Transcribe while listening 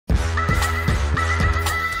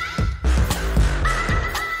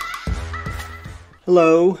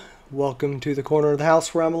Hello, welcome to the corner of the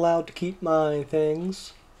house where I'm allowed to keep my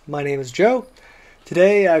things. My name is Joe.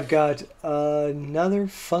 Today I've got another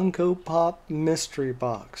Funko Pop Mystery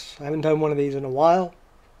Box. I haven't done one of these in a while.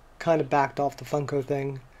 Kind of backed off the Funko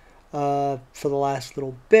thing for the last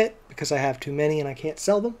little bit because I have too many and I can't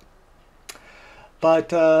sell them. But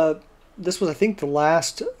this was, I think, the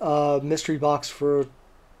last mystery box for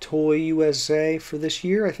ToyUSA for this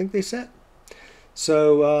year, I think they said.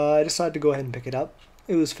 So I decided to go ahead and pick it up.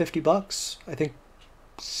 It was $50. I think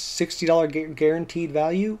 $60 guaranteed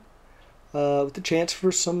value with the chance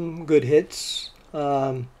for some good hits.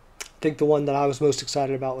 I think the one that I was most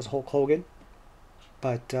excited about was Hulk Hogan.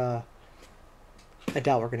 But I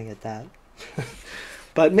doubt we're going to get that.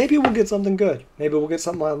 But maybe we'll get something good. Maybe we'll get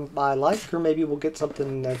something I like, or maybe we'll get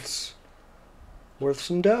something that's worth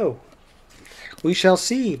some dough. We shall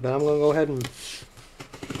see, but I'm going to go ahead and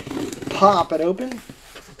pop it open.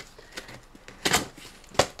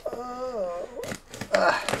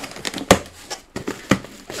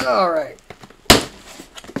 All right.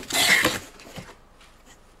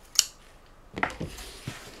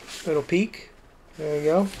 Little peek. There you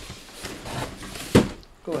go.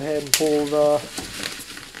 Go ahead and pull the...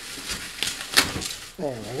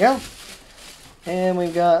 There we go. And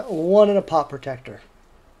we've got one in a pop protector.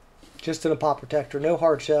 Just in a pop protector. No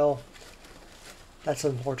hard shell. That's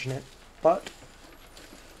unfortunate. But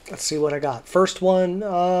let's see what I got. First one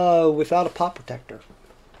without a pop protector.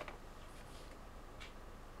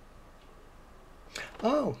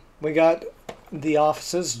 Oh, we got The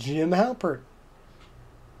Office's Jim Halpert.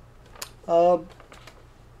 Well,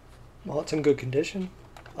 it's in good condition.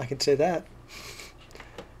 I can say that.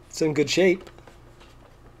 It's in good shape.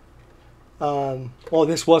 Well,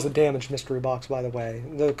 this was a damaged mystery box, by the way.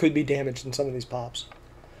 There could be damage in some of these pops.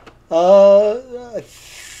 I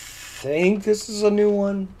think this is a new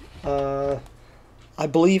one. I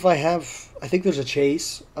believe I think there's a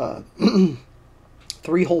chase.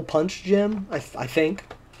 3-hole punch gem, I think.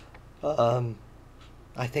 I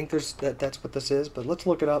think that's what this is, but let's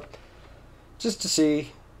look it up just to see.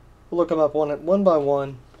 We'll look them up one by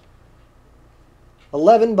one.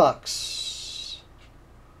 $11.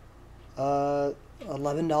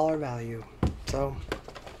 $11 value. So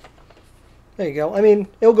there you go. I mean,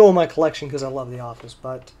 it'll go in my collection because I love The Office,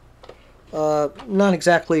 but not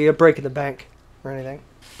exactly a break in the bank or anything.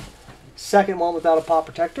 Second one without a pop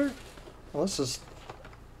protector. Well, this is...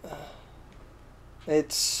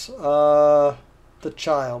 It's the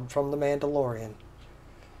child from The Mandalorian.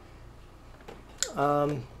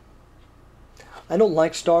 I don't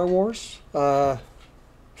like Star Wars.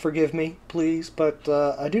 Forgive me, please, but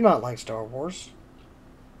I do not like Star Wars.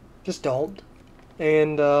 Just don't.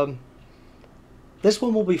 And this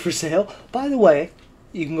one will be for sale. By the way,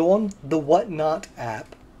 you can go on the Whatnot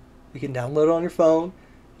app. You can download it on your phone.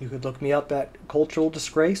 You could look me up at Cultural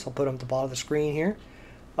Disgrace. I'll put them at the bottom of the screen here.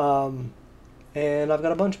 And I've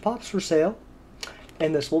got a bunch of pops for sale,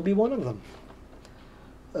 and this will be one of them,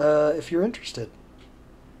 if you're interested.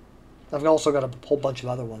 I've also got a whole bunch of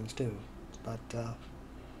other ones too, but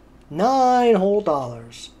 $9 whole.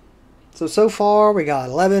 So far we got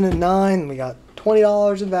 11 and 9, and we got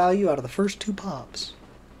 $20 in value out of the first 2 pops.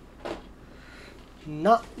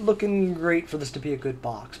 Not looking great for this to be a good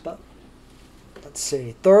box, but let's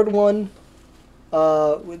see. Third one.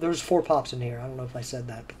 There's 4 pops in here. I don't know if I said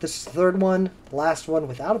that, but this is the third one, the last one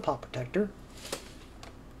without a pop protector.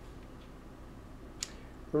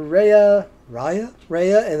 Raya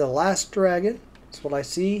and the Last Dragon. That's what I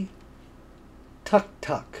see. Tuk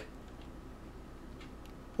Tuk.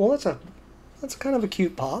 Well, that's kind of a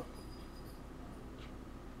cute pop.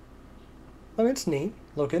 I mean, it's neat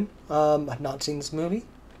looking. I've not seen this movie.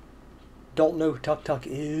 Don't know who Tuk Tuk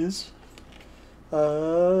is.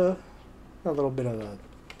 A little bit of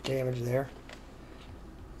damage there.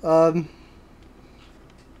 Yeah,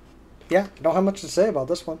 I don't have much to say about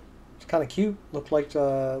this one. It's kind of cute. Looks like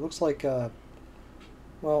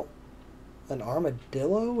well, an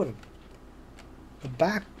armadillo and the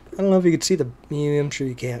back. I don't know if you can see the. I'm sure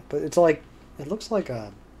you can't, but it looks like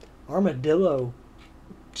a armadillo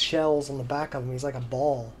shells on the back of him. He's like a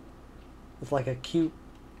ball with like a cute.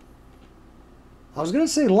 I was gonna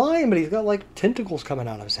say lion, but he's got like tentacles coming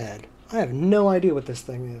out of his head. I have no idea what this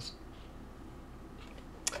thing is.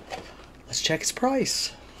 Let's check its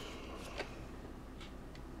price.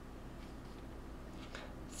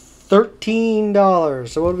 $13.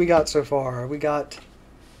 So what do we got so far? We got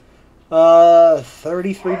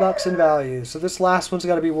 33 bucks in value. So this last one's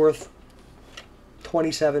got to be worth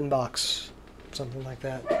 27 bucks, something like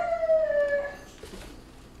that.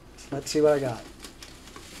 Let's see what I got.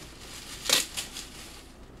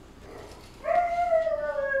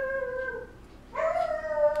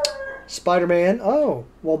 Spider-Man. Oh,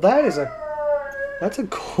 well, that's a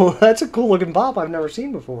cool looking pop I've never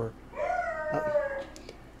seen before.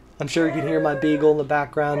 I'm sure you can hear my beagle in the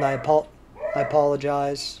background. I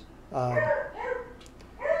apologize.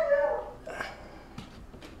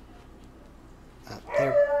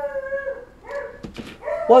 There.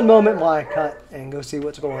 One moment while I cut and go see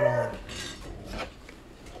what's going on.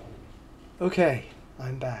 Okay,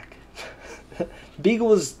 I'm back. Beagle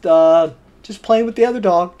was just playing with the other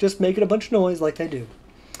dog, just making a bunch of noise like they do.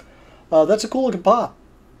 That's a cool looking pop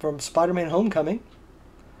from Spider-Man Homecoming.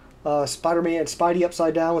 Spider-Man, Spidey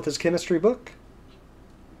upside down with his chemistry book.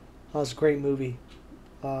 That was a great movie.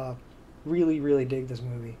 Really, really dig this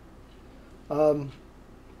movie.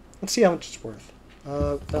 Let's see how much it's worth.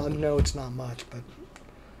 I know it's not much, but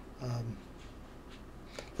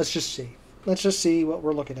let's just see. Let's just see what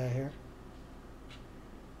we're looking at here.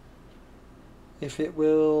 If it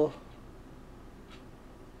will...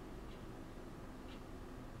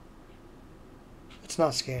 It's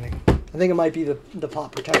not scanning. I think it might be the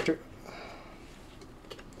pop protector.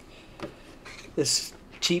 This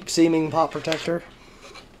cheap seeming pop protector.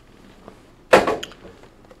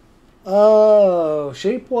 Oh,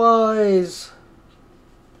 shape-wise,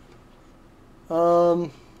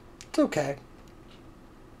 it's okay.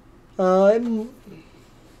 It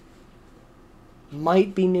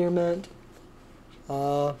might be near mint.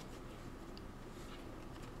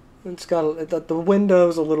 It's got the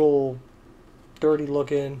window's a little dirty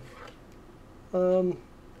looking. Oh,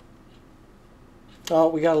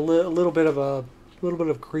 we got a little bit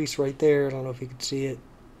of crease right there. I don't know if you can see it.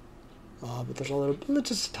 But there's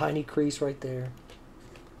just a tiny crease right there.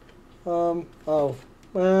 Oh,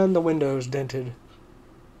 and the window's dented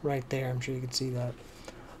right there. I'm sure you can see that.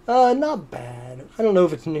 Not bad. I don't know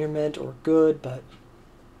if it's near mint or good, but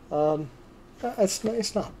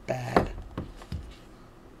it's not bad.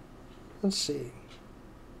 Let's see.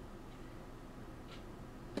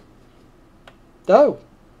 Oh.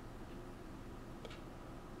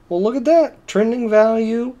 Well, look at that. Trending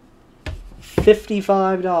value,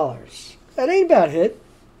 $55. That ain't a bad hit.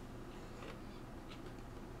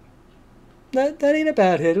 That ain't a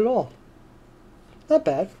bad hit at all. Not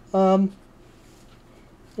bad.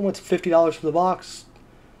 What's $50 for the box?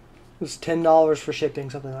 It was $10 for shipping,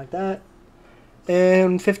 something like that.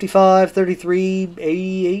 And $55,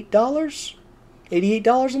 $33, $88?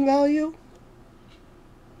 $88 in value?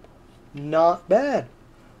 Not bad.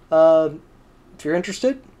 If you're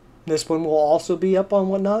interested, this one will also be up on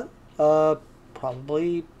Whatnot.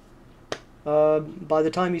 Probably by the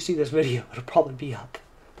time you see this video, it'll probably be up.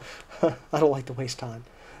 I don't like to waste time.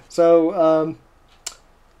 So,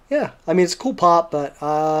 yeah, I mean, it's a cool pop, but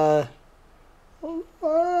I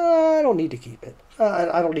don't need to keep it.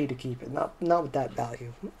 I don't need to keep it. Not with that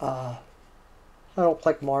value. I don't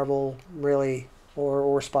collect Marvel, really,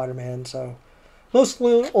 or Spider-Man, so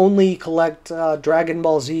mostly only collect Dragon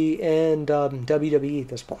Ball Z and WWE at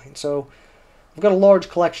this point. So I've got a large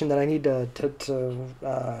collection that I need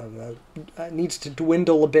needs to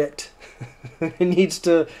dwindle a bit. It needs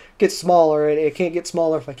to get smaller, and it can't get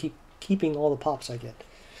smaller if I keep keeping all the pops I get.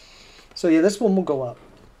 So yeah, this one will go up.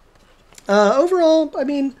 Overall, I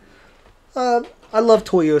mean, I love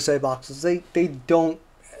ToyUSA boxes. They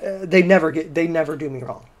never do me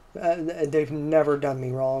wrong. They've never done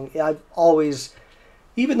me wrong. I've always,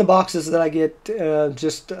 even the boxes that I get,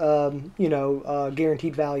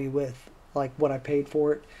 guaranteed value with, like what I paid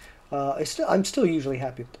for it. I'm still usually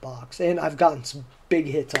happy with the box, and I've gotten some big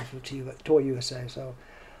hits off of ToyUSA. So,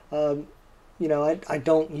 I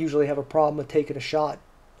don't usually have a problem with taking a shot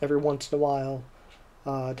every once in a while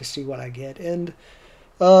to see what I get, and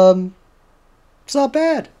it's not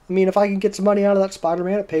bad. I mean, if I can get some money out of that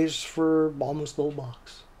Spider-Man, it pays for almost the whole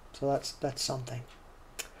box. So that's something.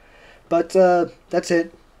 But that's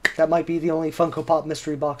it. That might be the only Funko Pop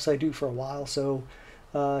Mystery Box I do for a while. So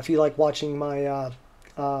if you like watching my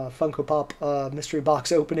Funko Pop Mystery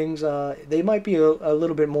Box openings, they might be a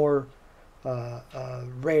little bit more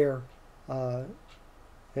rare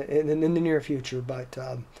in the near future. But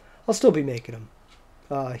I'll still be making them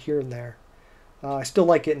here and there. I still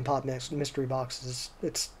like getting Pop Mystery Boxes.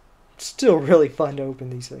 It's still really fun to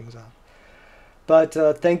open these things up. But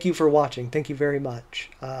thank you for watching. Thank you very much.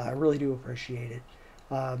 I really do appreciate it.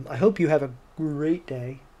 I hope you have a great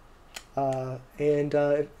day.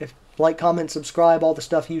 If like, comment, subscribe, all the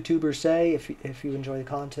stuff YouTubers say, if you enjoy the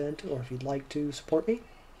content or if you'd like to support me.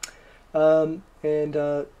 Once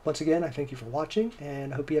again, I thank you for watching,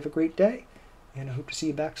 and I hope you have a great day, and I hope to see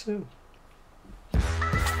you back soon.